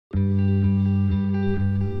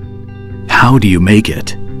How do you make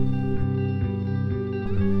it?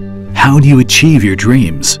 How do you achieve your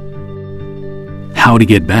dreams? How to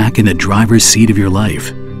get back in the driver's seat of your life?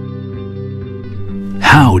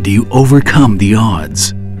 How do you overcome the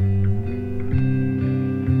odds?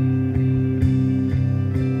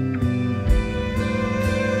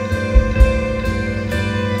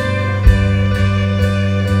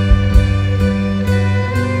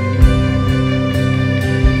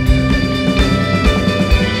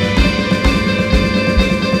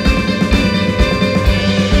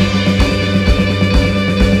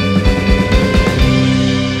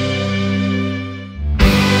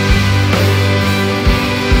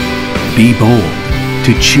 Be bold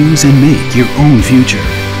to choose and make your own future.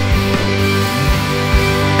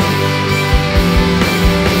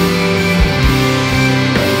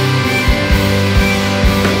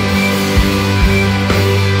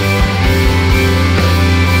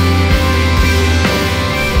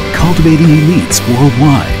 Cultivating elites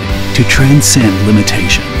worldwide to transcend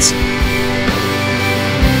limitations.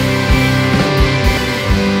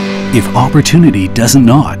 If opportunity doesn't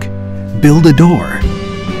knock, build a door.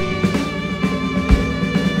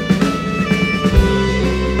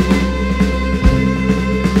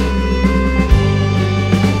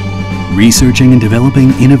 Researching and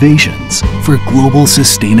developing innovations for global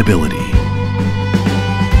sustainability.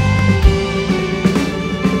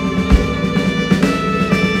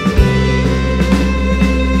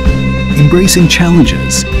 Embracing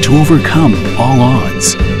challenges to overcome all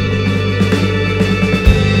odds.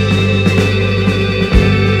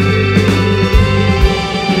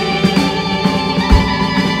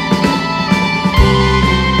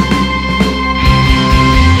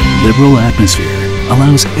 Liberal atmosphere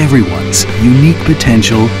allows everyone's unique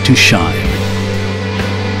potential to shine.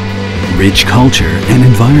 Rich culture and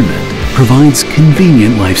environment provides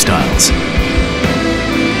convenient lifestyles.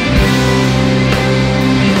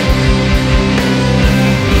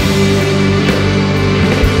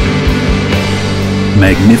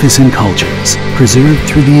 Magnificent cultures preserved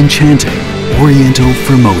through the enchanting Oriental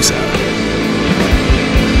Formosa.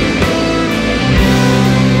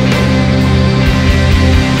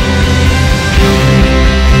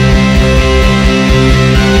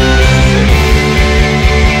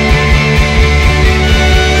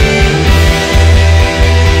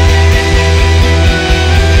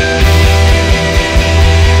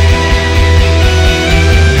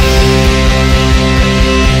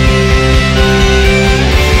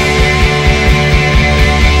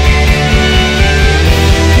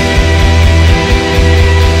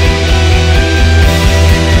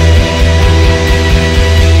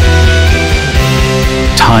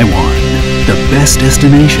 Taiwan, the best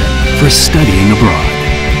destination for studying abroad.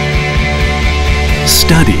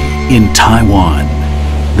 Study in Taiwan,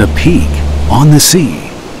 the peak on the sea,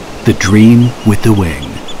 the dream with the wings.